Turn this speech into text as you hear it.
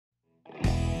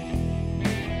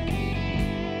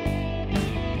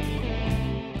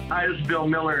Hi, this is Bill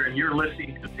Miller, and you're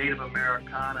listening to Native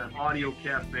Americana Audio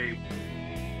Cafe.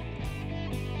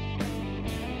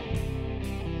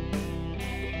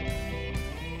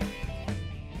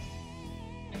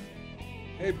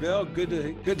 Hey, Bill, good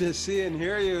to see and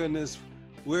hear you in this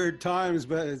weird times,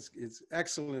 but it's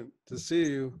excellent to see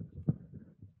you.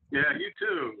 Yeah, you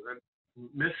too. I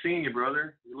miss seeing you,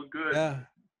 brother. You look good. Yeah.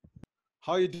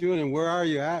 How are you doing, and where are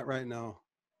you at right now?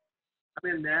 I'm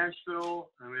in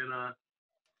Nashville. I'm in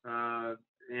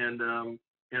and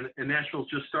Nashville's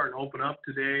just starting to open up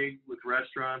today with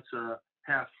restaurants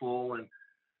half full, and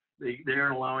they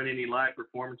aren't allowing any live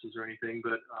performances or anything.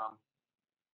 But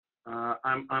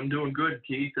I'm doing good,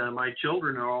 Keith. My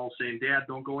children are all saying, "Dad,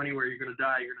 don't go anywhere. You're gonna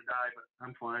die. You're gonna die." But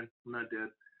I'm fine. I'm not dead.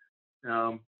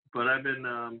 But I've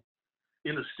been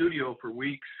in the studio for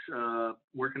weeks,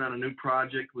 working on a new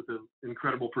project with an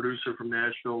incredible producer from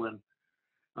Nashville, and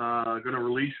going to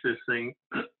release this thing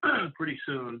pretty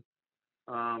soon.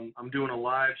 I'm doing a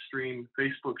live stream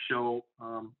Facebook show,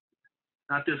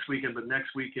 not this weekend, but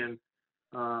next weekend,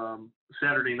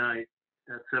 Saturday night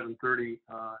at 7:30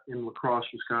 in La Crosse,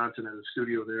 Wisconsin, at a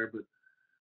studio there. But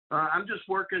I'm just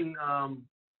working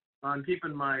on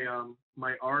keeping my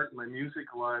my art, my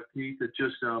music alive, Keith. It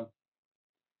just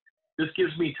this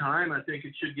gives me time. I think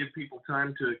it should give people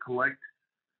time to collect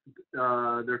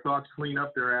their thoughts, clean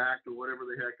up their act, or whatever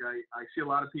the heck. I see a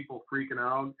lot of people freaking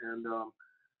out and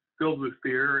filled with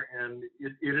fear, and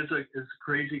it's a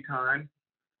crazy time.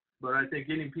 But I think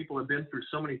any people have been through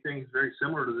so many things very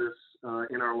similar to this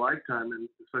in our lifetime, and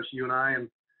especially you and I and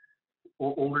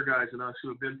older guys than us who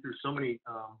have been through so many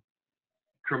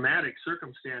traumatic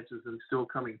circumstances and still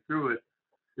coming through it,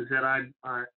 is that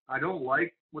I don't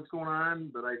like what's going on,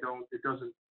 but it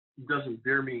doesn't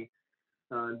veer me,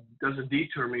 doesn't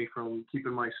detour me from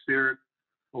keeping my spirit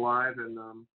alive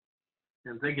and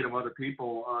thinking of other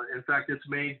people. In fact, it's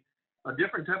made a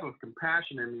different type of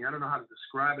compassion in me. I don't know how to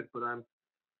describe it, but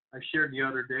I shared the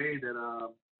other day that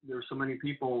there were so many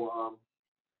people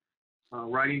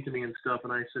writing to me and stuff,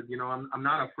 and I said, you know, I'm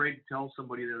not afraid to tell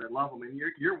somebody that I love them, and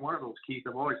you're one of those, Keith.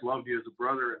 I've always loved you as a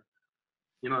brother, and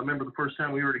you know, I remember the first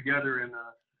time we were together in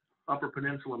Upper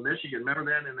Peninsula, Michigan. Remember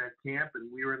that, in that camp,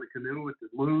 and we were in the canoe with the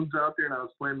loons out there, and I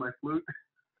was playing my flute.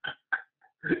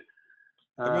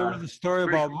 I remember the story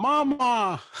about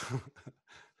Mama.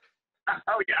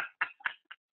 Oh yeah.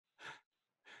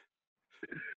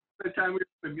 The time we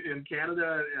were in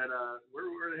Canada at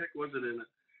where the heck was it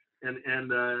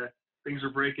and things were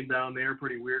breaking down there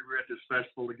pretty weird. We were at this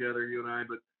festival together, you and I.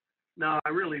 But no, I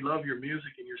really love your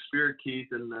music and your spirit,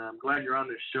 Keith, and I'm glad you're on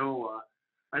this show.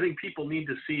 I think people need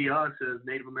to see us as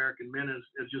Native American men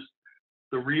as just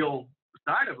the real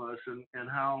side of us, and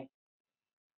how,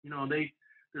 you know,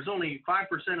 there's only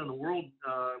 5% of the world.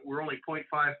 We're only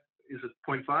 0.5. Is it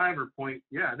 0.5 or point?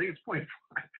 Yeah, I think it's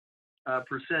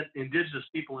 0.5% indigenous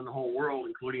people in the whole world,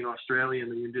 including Australia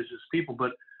and the indigenous people.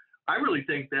 But I really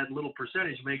think that little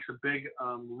percentage makes a big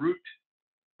root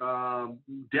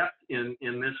depth in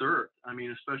this earth. I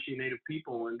mean, especially Native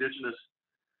people, indigenous,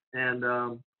 and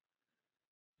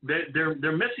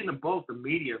they're missing the boat. The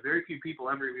media, very few people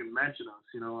ever even mention us,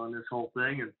 you know, on this whole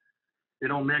thing, and they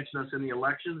don't mention us in the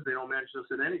elections. They don't mention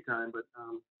us at any time. But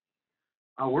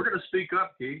we're going to speak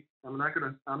up, Keith. I'm not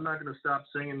gonna stop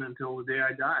singing until the day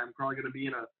I die. I'm probably going to be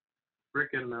in a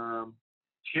frickin'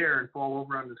 chair and fall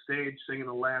over on the stage singing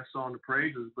the last song of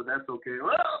praises, but that's okay.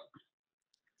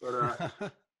 But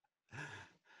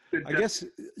I guess,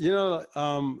 you know,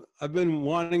 I've been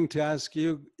wanting to ask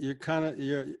you. You're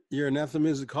an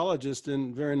ethnomusicologist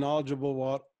and very knowledgeable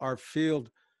about our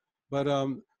field, but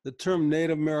the term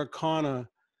Native Americana,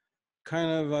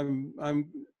 kind of,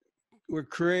 we're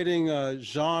creating a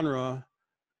genre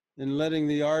and letting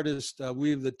the artist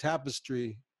weave the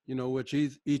tapestry, you know, which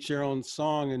each their own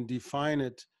song and define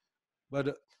it.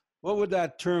 But what would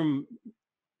that term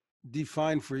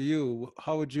define for you?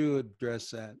 How would you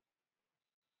address that?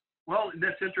 Well,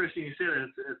 that's interesting you say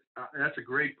that. That's a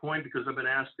great point, because I've been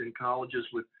asked in colleges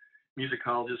with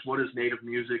musicologists, what is Native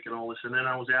music and all this. And then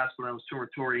I was asked when I was touring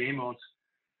Tori Amos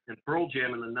and Pearl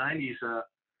Jam in the 90s,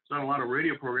 done a lot of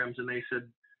radio programs, and they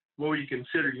said, what would you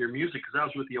consider your music? Because I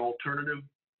was with the alternative,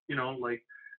 you know, like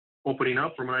opening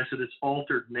up from it. I said, it's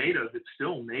altered Native. It's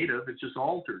still Native. It's just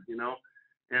altered, you know.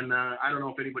 And I don't know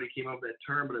if anybody came up with that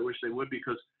term, but I wish they would,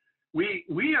 because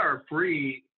we are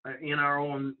free in our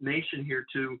own nation here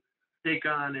to take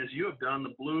on, as you have done,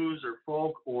 the blues or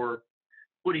folk, or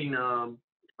putting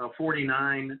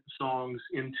 49 songs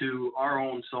into our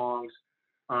own songs.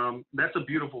 That's a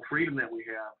beautiful freedom that we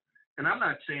have. And I'm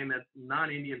not saying that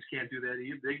non-Indians can't do that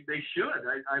either. They should.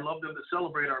 I love them to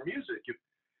celebrate our music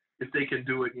if they can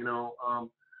do it, you know.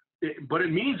 but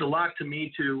it means a lot to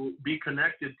me to be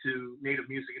connected to Native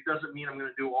music. It doesn't mean I'm going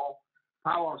to do all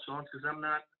powwow songs because I'm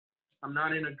not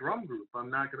in a drum group. I'm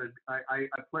not going to. I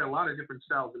play a lot of different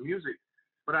styles of music,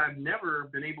 but I've never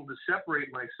been able to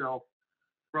separate myself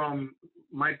from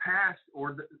my past,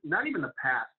 or not even the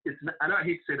past. I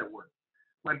hate to say that word.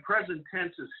 My present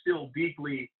tense is still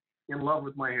deeply in love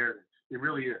with my heritage. It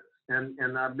really is,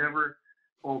 and I've never.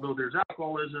 Although there's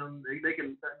alcoholism,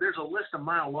 there's a list a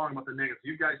mile long about the negatives.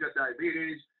 You guys got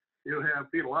diabetes, you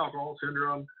have fetal alcohol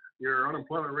syndrome, your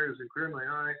unemployment rate is incredibly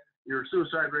high, your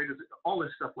suicide rate is, all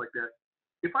this stuff like that.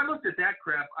 If I looked at that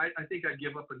crap, I think I'd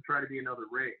give up and try to be another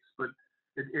race. But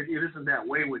it isn't that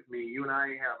way with me. You and I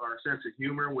have our sense of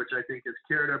humor, which I think has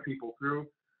carried our people through.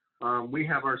 We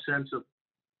have our sense of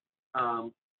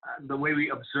the way we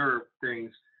observe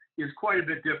things is quite a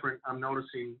bit different, I'm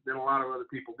noticing, than a lot of other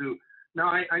people do. Now,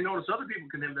 I notice other people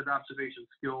can have that observation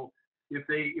skill if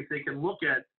they can look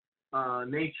at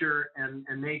nature and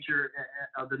nature,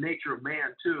 the nature of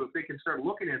man too. If they can start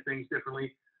looking at things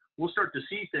differently, we'll start to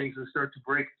see things and start to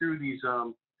break through these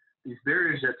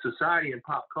barriers that society and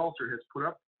pop culture has put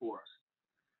up for us.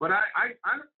 But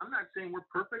I'm not saying we're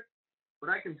perfect, but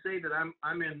I can say that I'm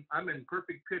in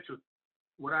perfect pitch with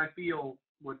what I feel,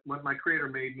 what my Creator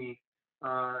made me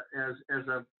as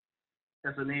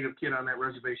a native kid on that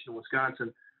reservation in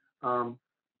Wisconsin. I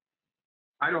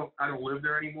don't live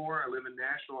there anymore. I live in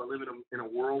Nashville. I live in a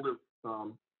world of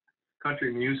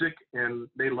country music, and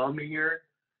they love me here.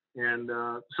 And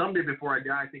someday before I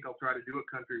die, I think I'll try to do a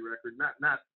country record. Not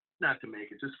to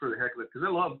make it, just for the heck of it, because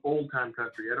I love old time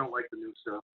country. I don't like the new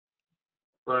stuff.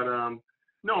 But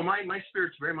no, my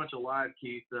spirit's very much alive,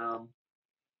 Keith.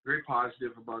 Very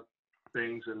positive about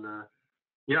things, and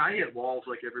yeah, I hit walls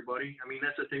like everybody. I mean,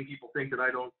 that's the thing. People think that I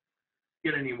don't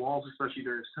hit any walls, especially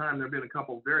during this time. There have been a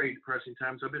couple very depressing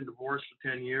times. I've been divorced for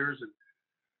 10 years, and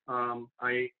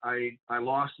I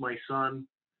lost my son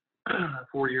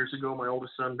 4 years ago. My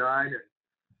oldest son died, and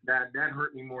that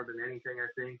hurt me more than anything. I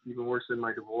think even worse than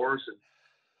my divorce.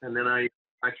 And then I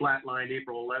flatlined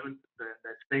April 11th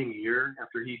that same year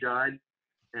after he died,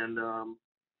 and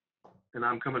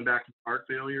I'm coming back from heart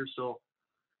failure. So.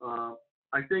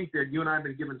 I think that you and I have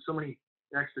been given so many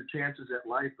extra chances at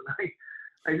life, and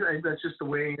I that's just the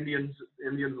way Indians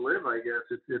live. I guess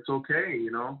it's okay,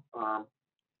 you know.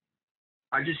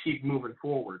 I just keep moving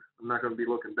forward. I'm not going to be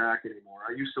looking back anymore.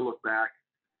 I used to look back,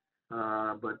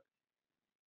 but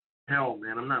hell,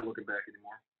 man, I'm not looking back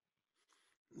anymore.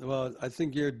 Well, I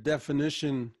think your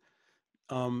definition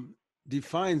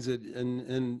defines it,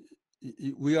 and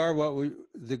we are what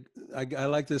I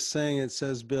like this saying. It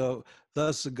says, Bill,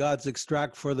 thus the gods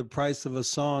extract for the price of a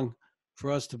song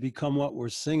for us to become what we're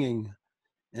singing.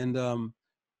 And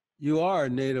you are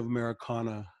Native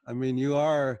Americana. I mean, you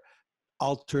are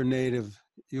alternative.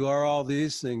 You are all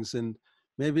these things. And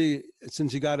maybe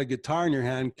since you got a guitar in your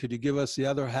hand, could you give us the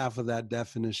other half of that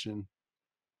definition?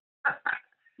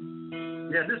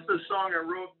 Yeah, this is a song I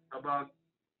wrote about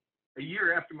a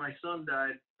year after my son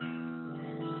died.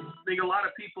 I think a lot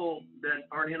of people that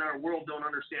aren't in our world don't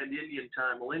understand Indian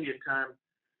time. Well, Indian time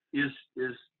is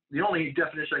the only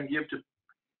definition I can give to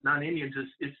non-Indians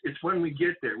is it's when we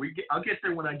get there. I'll get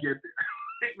there when I get there.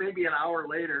 It may be an hour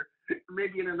later,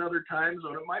 maybe in another time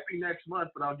zone. It might be next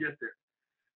month, but I'll get there.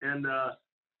 And I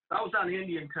was on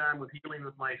Indian time with healing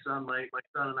with my son. My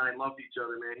son and I loved each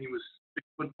other, man. He was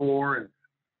 6'4" and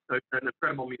an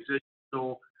incredible musician.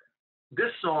 So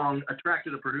this song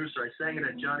attracted a producer. I sang it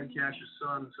at Johnny Cash's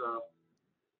son's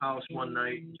house one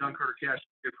night. John Carter Cash is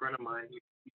a good friend of mine. He's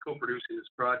co-producing this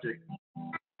project.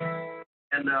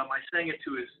 And I sang it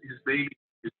to his baby,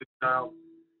 his child.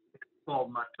 It's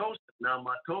called Matosin. Now,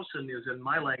 Matosin is in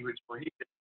my language, Mohican,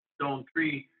 Stone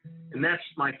Tree, and that's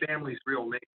my family's real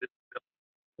name.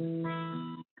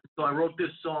 So I wrote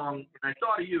this song, and I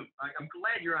thought of you. I'm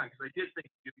glad you're on, because I did think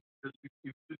of you, because you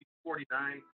do these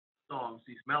 49 songs,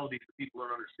 these melodies that people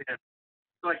don't understand.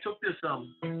 So I took this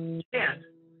chant,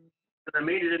 and I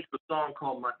made it into a song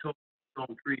called Matosin,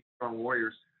 Stone Tree, Strong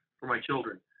Warriors for my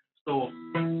children. So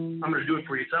I'm going to do it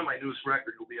for you. It's on my newest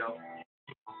record. It'll be out.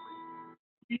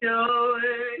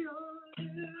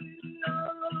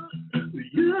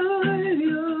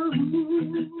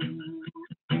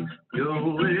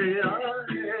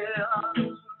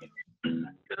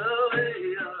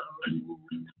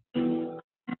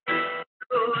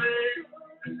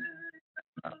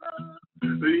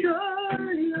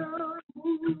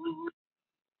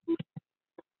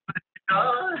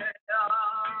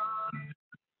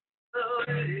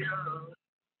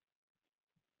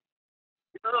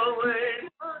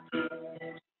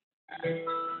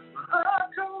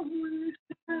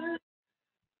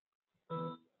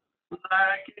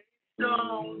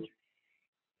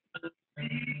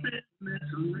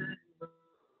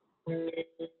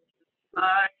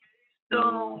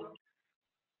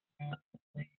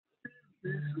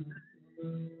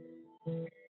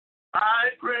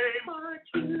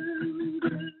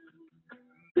 children,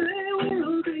 they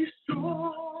will be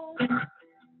strong.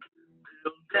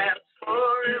 They'll dance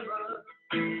forever.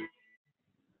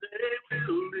 They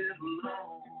will live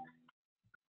long.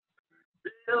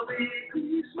 They'll be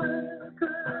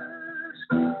peacemakers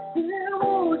in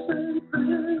wars and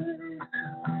peace.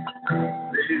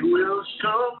 They will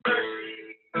show mercy.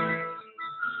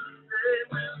 They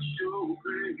will show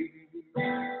grace.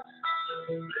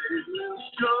 They will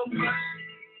show mercy.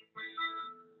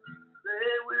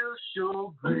 They will show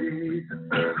grace.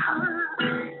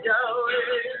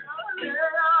 Yahweh,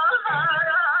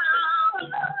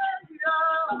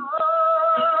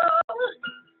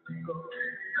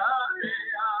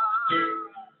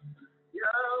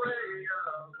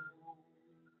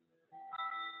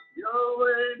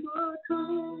 Yahweh, my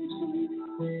counsel,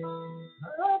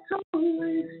 I've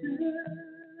always said,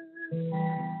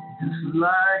 just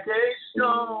like a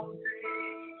strong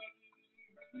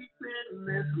deep in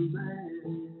this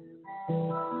land,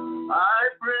 I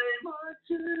pray my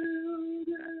children,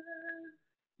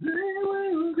 they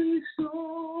will be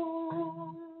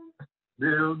strong.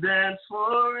 They'll dance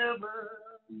forever.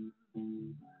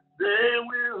 They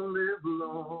will live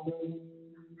long.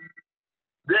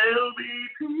 They'll be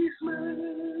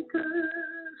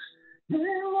peacemakers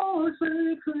in wars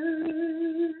and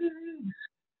peace.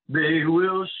 They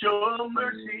will show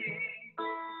mercy.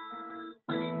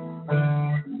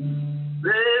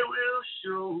 They will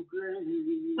show grace.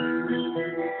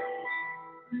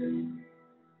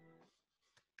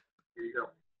 Here you go.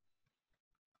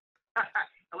 I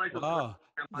like those. Wow,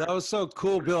 that was so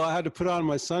cool, Bill. I had to put on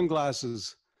my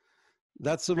sunglasses.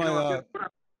 That's my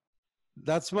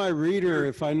reader.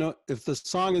 If the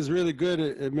song is really good,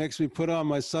 it makes me put on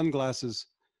my sunglasses.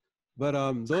 But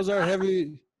those are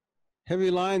heavy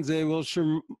lines. They will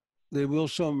show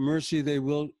mercy. They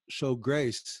will show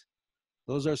grace.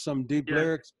 Those are some deep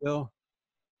lyrics, Bill.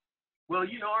 Well,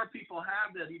 our people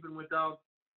have that even without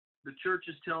the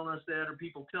churches telling us that, or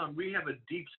people telling. We have a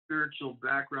deep spiritual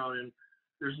background, and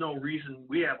there's no reason.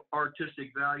 We have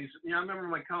artistic values. I remember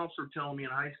my counselor telling me in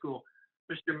high school,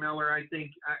 Mr. Miller,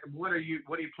 what are you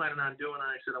planning on doing? And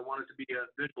I said, I wanted to be a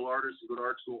visual artist and go to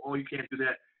art school. Oh, you can't do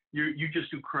that. You just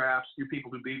do crafts. You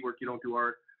people do beadwork. You don't do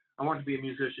art. I want to be a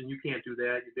musician. You can't do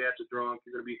that. Your dad's a drunk.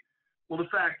 You're going to be. Well, the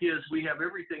fact is, we have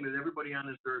everything that everybody on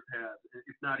this earth has,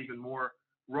 if not even more,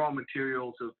 raw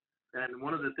materials of. And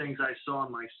one of the things I saw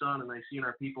in my son and I see in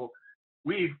our people,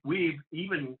 we've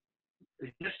even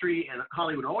history and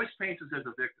Hollywood always paints us as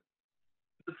a victim.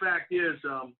 The fact is,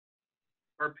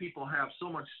 our people have so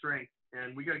much strength,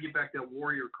 and we got to get back that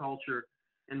warrior culture.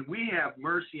 And we have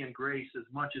mercy and grace as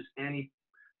much as any.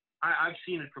 I've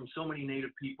seen it from so many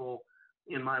Native people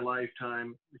in my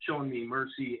lifetime, showing me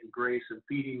mercy and grace and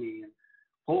feeding me and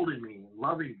holding me and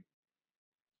loving me.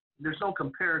 There's no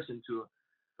comparison to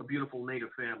a beautiful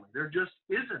Native family. There just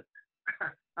isn't.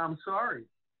 I'm sorry.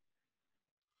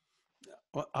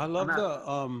 Well, I love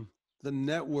the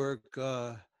network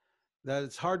that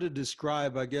it's hard to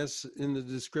describe. I guess in the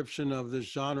description of this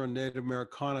genre, Native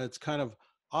Americana, it's kind of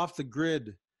off the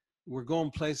grid. We're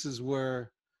going places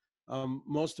where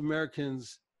most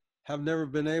Americans have never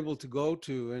been able to go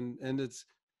to, and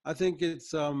I think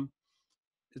it's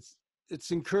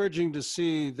encouraging to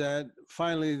see that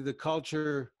finally the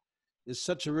culture is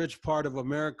such a rich part of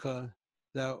America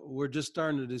that we're just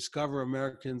starting to discover.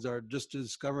 Americans are just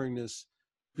discovering this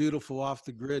beautiful off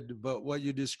the grid, but what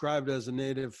you described as a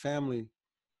Native family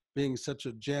being such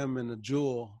a gem and a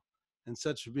jewel, and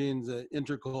such being the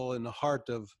integral in the heart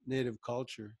of Native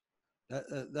culture,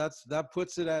 that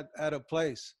puts it at a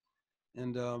place.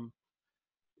 And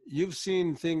you've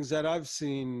seen things that I've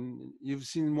seen. You've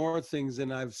seen more things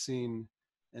than I've seen,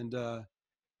 and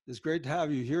it's great to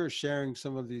have you here sharing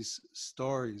some of these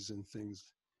stories and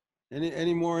things.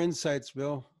 Any more insights,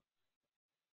 Bill?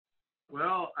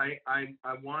 Well, I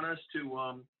want us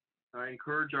to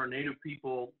encourage our Native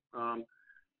people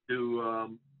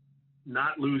to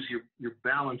not lose your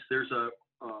balance. There's a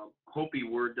Hopi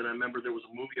word that I remember. There was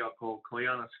a movie out called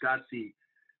Koyana Skatsi,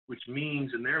 which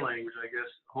means in their language, I guess,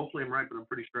 hopefully I'm right, but I'm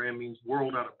pretty sure it means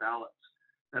world out of balance.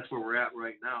 That's where we're at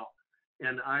right now.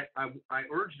 And I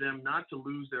urge them not to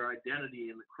lose their identity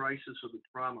in the crisis or the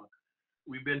trauma.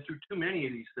 We've been through too many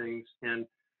of these things, and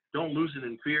don't lose it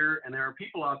in fear. And there are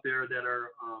people out there that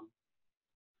are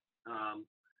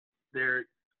they're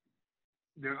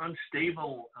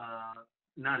unstable,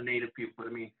 not Native people, but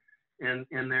I mean,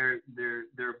 and their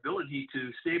ability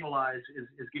to stabilize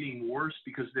is getting worse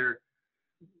because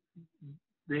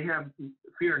they have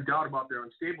fear and doubt about their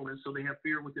unstableness, so they have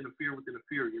fear within a fear within a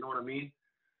fear. You know what I mean?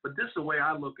 But this is the way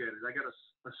I look at it. I got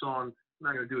a song. I'm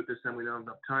not going to do it this time. We don't have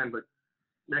enough time, but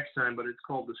next time, but it's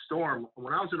called The Storm.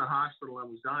 When I was in the hospital, I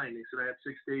was dying. They said I had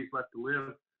 6 days left to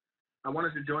live. I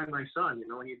wanted to join my son,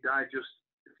 and he died just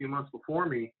a few months before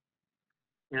me.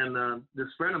 And this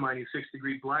friend of mine, he's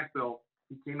 6th-degree black belt,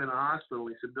 he came in the hospital.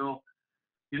 He said, Bill,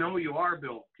 you know who you are,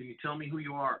 Bill? Can you tell me who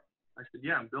you are? I said,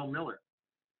 yeah, I'm Bill Miller.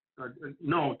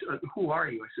 No, who are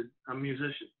you? I said, I'm a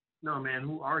musician. No, man,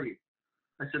 who are you?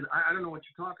 I said, I don't know what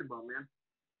you're talking about, man.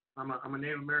 I'm a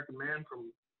Native American man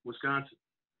from Wisconsin.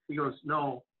 He goes,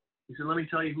 no. He said, let me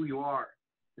tell you who you are.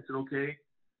 I said, okay.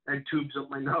 I had tubes up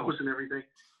my nose and everything.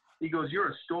 He goes, you're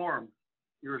a storm.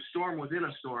 You're a storm within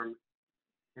a storm.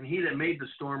 And he that made the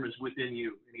storm is within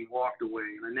you. And he walked away.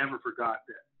 And I never forgot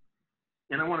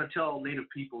that. And I want to tell Native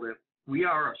people that we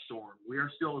are a storm. We are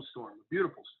still a storm, a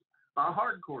beautiful storm, a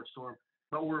hardcore storm.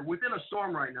 But we're within a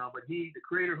storm right now. But he, the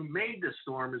creator who made this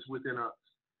storm, is within us.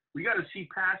 We got to see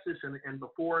past this and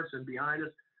before us and behind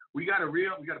us. We got to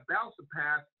balance the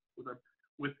past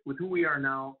with who we are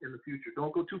now in the future.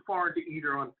 Don't go too far into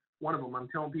either on one of them. I'm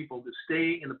telling people to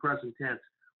stay in the present tense.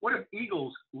 What if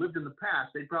eagles lived in the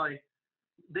past? They'd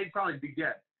probably be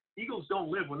dead. Eagles don't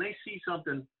live. When they see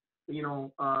something,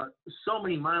 so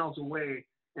many miles away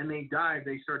and they dive,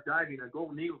 they start diving. A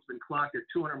golden eagle's been clocked at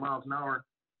 200 miles an hour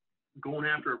going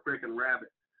after a freaking rabbit.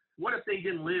 What if they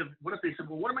didn't live? What if they said,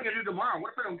 well, what am I going to do tomorrow?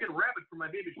 What if I don't get a rabbit for my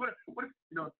babies? What if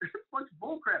there's a bunch of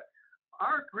bullcrap.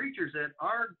 Our creatures that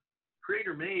our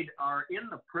creator made are in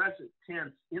the present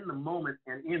tense, in the moment,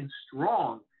 and in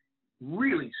strong,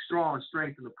 really strong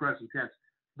strength in the present tense.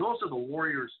 Those are the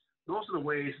warriors. Those are the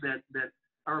ways that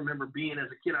I remember being as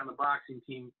a kid on the boxing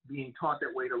team, being taught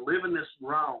that way, to live in this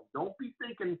realm. Don't be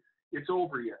thinking it's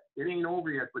over yet. It ain't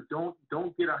over yet, but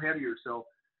don't get ahead of yourself.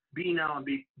 Be now and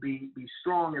be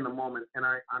strong in the moment. And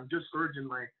I'm just urging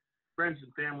my friends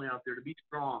and family out there to be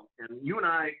strong. And you and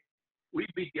I, we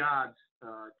beat the odds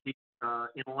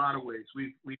in a lot of ways.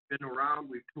 We've been around,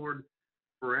 we've toured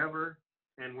forever,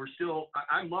 and we're still.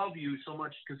 I love you so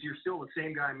much because you're still the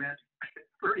same guy I met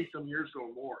 30 some years ago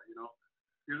or more.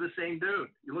 You're the same dude.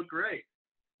 You look great.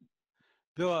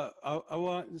 Bill, I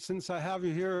want, since I have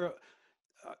you here,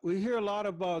 we hear a lot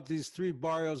about these 3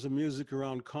 barrios of music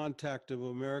around Contact of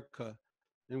America.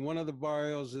 And one of the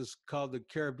barrios is called the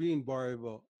Caribbean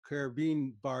Barrio,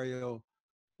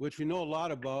 which we know a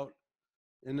lot about.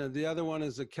 And the other one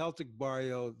is the Celtic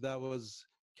Barrio that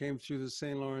came through the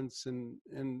St. Lawrence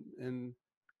and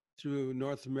through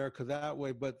North America that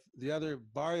way. But the other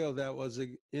barrio that was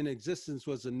in existence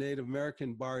was a Native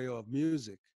American barrio of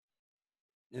music.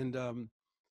 And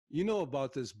you know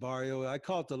about this barrio. I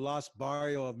call it the Lost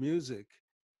Barrio of Music.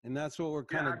 And that's what we're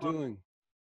kind of doing.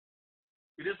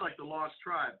 It is like the Lost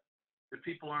Tribe. That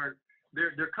people aren't,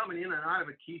 they're coming in and out of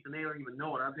it, Keith, and they don't even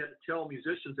know it. I've had to tell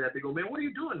musicians that. They go, man, what are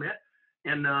you doing, man?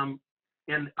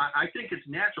 And I think it's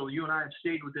natural. You and I have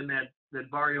stayed within that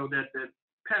barrio, that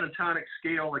pentatonic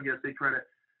scale. I guess they try to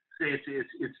say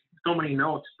it's so many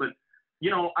notes. But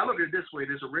I look at it this way.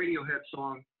 There's a Radiohead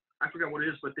song. I forgot what it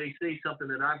is, but they say something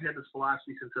that I've had this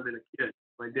philosophy since I've been a kid.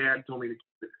 My dad told me to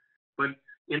keep it. But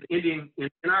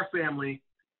in our family,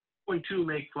 2 and 2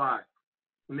 make 5,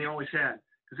 and they always had,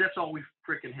 because that's all we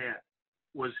freaking had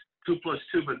was 2 plus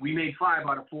 2. But we made 5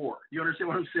 out of 4. You understand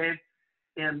what I'm saying?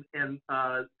 And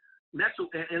that's,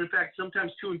 and in fact,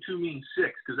 sometimes 2 and 2 means 6,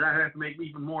 because I have to make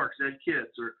even more because I had kids,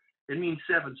 or it means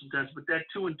 7 sometimes. But that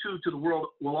 2 and 2 to the world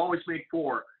will always make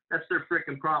 4. That's their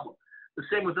freaking problem. The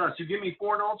same with us. You give me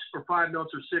 4 notes or 5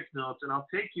 notes or 6 notes, and I'll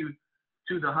take you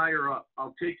to the higher up.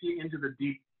 I'll take you into the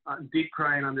deep, deep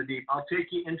crying on the deep. I'll take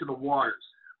you into the waters.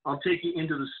 I'll take you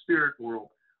into the spirit world.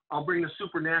 I'll bring the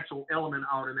supernatural element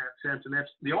out in that sense, and that's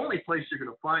the only place you're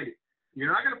going to find it. You're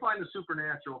not going to find the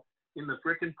supernatural in the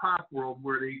frickin' pop world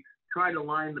where they try to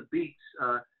line the beats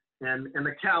and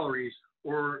the calories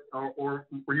or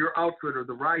your outfit or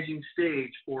the rising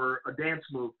stage or a dance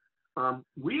move.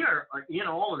 We are in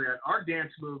all of that. Our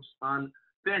dance moves on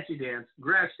fancy dance,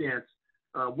 grass dance,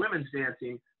 women's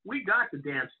dancing, we got the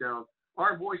dance down.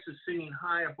 Our voices singing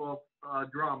high above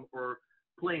drum or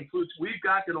playing flutes, we've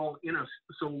got it all in us.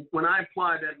 So when I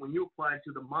apply that, when you apply it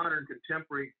to the modern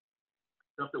contemporary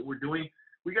stuff that we're doing,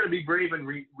 we got to be brave and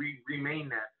remain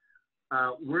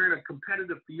that. We're in a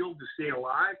competitive field to stay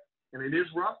alive, and it is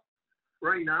rough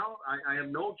right now. I have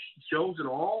no shows at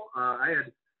all. I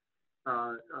had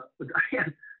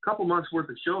a couple months worth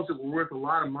of shows that were worth a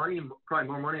lot of money, and probably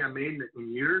more money I made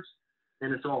in years,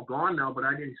 and it's all gone now. But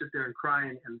I didn't sit there and cry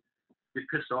and get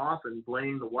pissed off and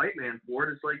blame the white man for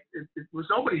it. It's like it was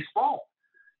nobody's fault.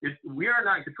 We are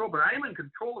not in control, but I am in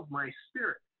control of my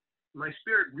spirit. My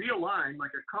spirit realigned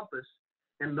like a compass,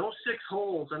 and those 6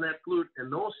 holes on that flute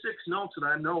and those 6 notes that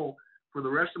I know for the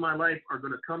rest of my life are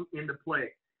going to come into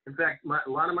play. In fact, a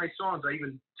lot of my songs, I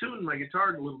even tune my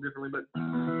guitar a little differently, but I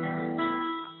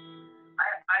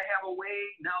have a way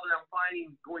now that I'm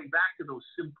finding going back to those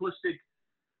simplistic,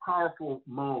 powerful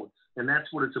modes, and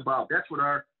that's what it's about. That's what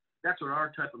our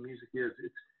type of music is.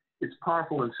 It's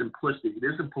powerful and simplistic. It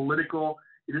isn't political.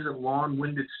 It isn't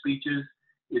long-winded speeches.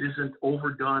 It isn't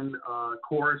overdone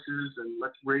choruses and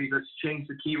let's change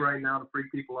the key right now to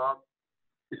freak people out.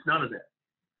 It's none of that.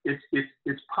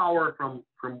 It's power from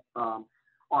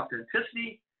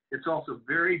authenticity. It's also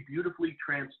very beautifully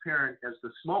transparent as the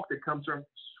smoke that comes from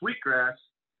sweetgrass,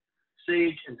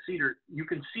 sage, and cedar. You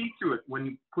can see through it when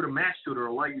you put a match to it or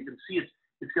a light. You can see it.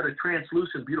 It's got a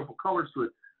translucent, beautiful colors to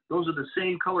it. Those are the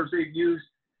same colors they've used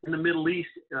in the Middle East,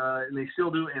 and they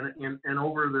still do. And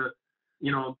over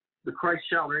the Christ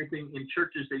child or anything in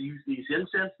churches, they use these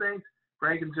incense things,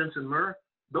 frankincense and myrrh.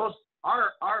 Those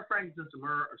our frankincense and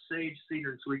myrrh are sage,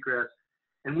 cedar, and sweetgrass.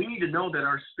 And we need to know that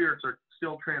our spirits are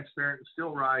still transparent, and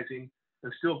still rising,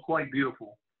 and still quite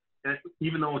beautiful,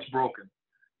 even though it's broken.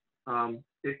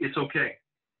 It's okay.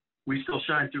 We still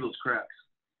shine through those cracks.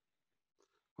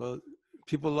 Well,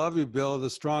 people love you, Bill. The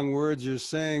strong words you're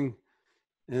saying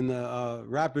in the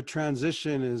rapid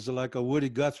transition is like a Woody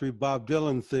Guthrie, Bob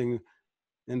Dylan thing.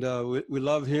 And we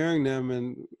love hearing them.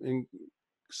 And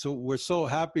so we're so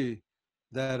happy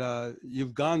that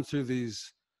you've gone through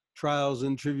these trials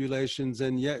and tribulations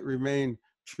and yet remain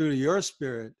true to your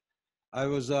spirit. I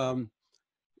was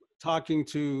talking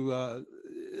to,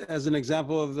 as an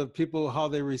example of the people, how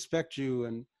they respect you,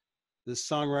 and the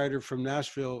songwriter from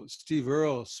Nashville, Steve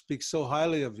Earle, speaks so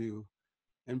highly of you.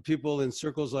 And people in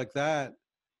circles like that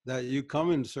you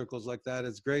come in circles like that,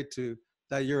 it's great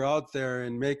that you're out there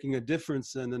and making a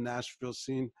difference in the Nashville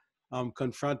scene,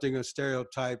 confronting a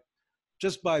stereotype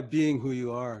just by being who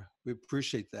you are. We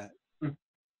appreciate that.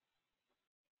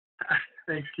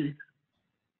 Thanks, Keith.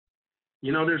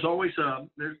 There's always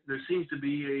there seems to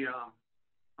be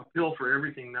a pill for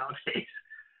everything nowadays.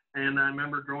 And I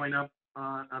remember growing up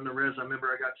on the res, I remember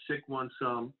I got sick once.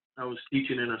 I was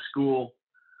teaching in a school,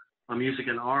 music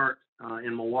and art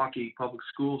in Milwaukee public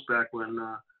schools back when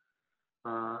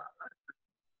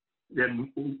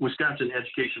Wisconsin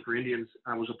Education for Indians.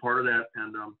 I was a part of that,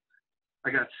 and I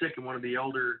got sick, and one of the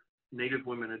elder Native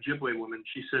women, Ojibwe woman,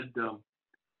 she said,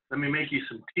 let me make you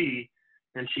some tea.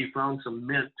 And she found some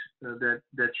mint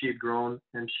that she had grown,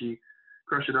 and she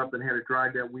crushed it up and had it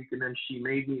dried that week. And then she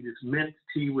made me this mint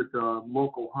tea with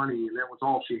local honey, and that was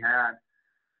all she had.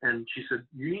 And she said,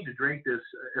 you need to drink this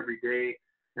every day.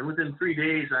 And within 3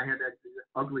 days, I had that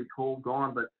ugly cold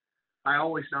gone. But I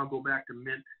always now go back to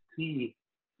mint tea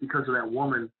because of that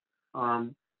woman.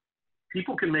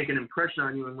 People can make an impression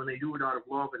on you, and when they do it out of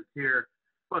love and care,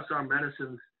 plus our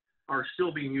medicines are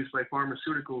still being used by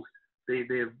pharmaceuticals.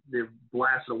 They've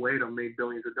blasted away to made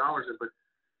billions of dollars.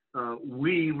 But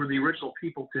we were the original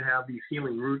people to have these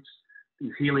healing roots,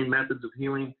 these healing methods of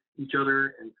healing each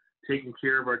other and taking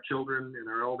care of our children and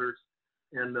our elders.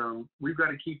 And we've got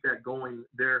to keep that going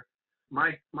there.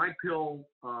 My pill,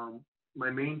 my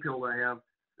main pill I have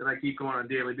that I keep going on a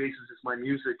daily basis is my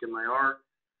music and my art.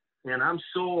 And I'm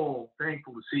so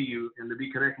thankful to see you and to be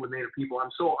connected with Native people.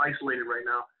 I'm so isolated right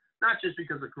now. Not just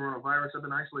because of coronavirus. I've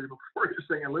been isolated before this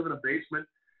thing. I live in a basement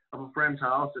of a friend's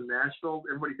house in Nashville.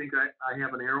 Everybody thinks I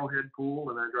have an Arrowhead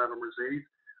pool and I drive a Mercedes.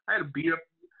 I had a beat up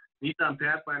Nissan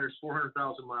Pathfinder's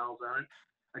 400,000 miles on it.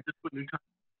 I just put new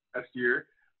tires last year.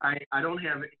 I don't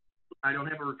have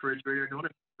a refrigerator. I don't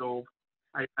have a stove.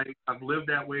 I've lived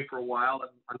that way for a while.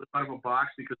 I live out of a box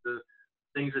because of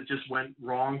things that just went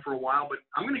wrong for a while. But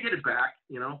I'm going to get it back,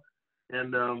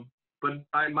 And but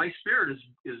my spirit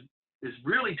is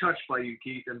really touched by you,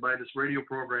 Keith, and by this radio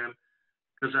program,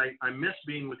 because I miss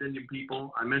being with Indian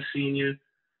people. I miss seeing you,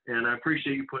 and I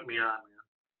appreciate you putting me on,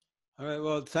 man. All right.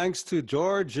 Well, thanks to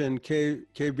George and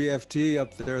KBFT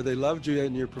up there. They loved you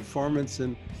and your performance,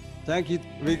 and thank you,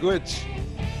 Miigwech.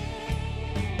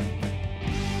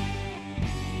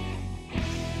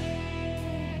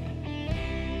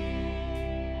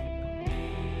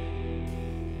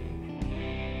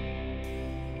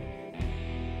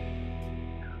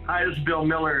 Hi, this is Bill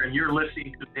Miller, and you're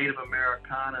listening to Native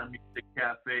Americana Music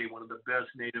Cafe, one of the best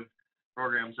Native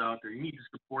programs out there. You need to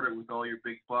support it with all your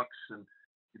big bucks and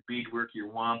your beadwork, your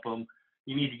wampum.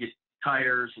 You need to get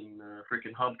tires and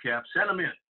freaking hubcaps. Send them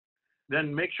in.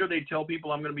 Then make sure they tell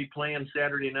people I'm going to be playing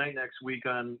Saturday night next week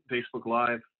on Facebook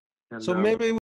Live. And, so maybe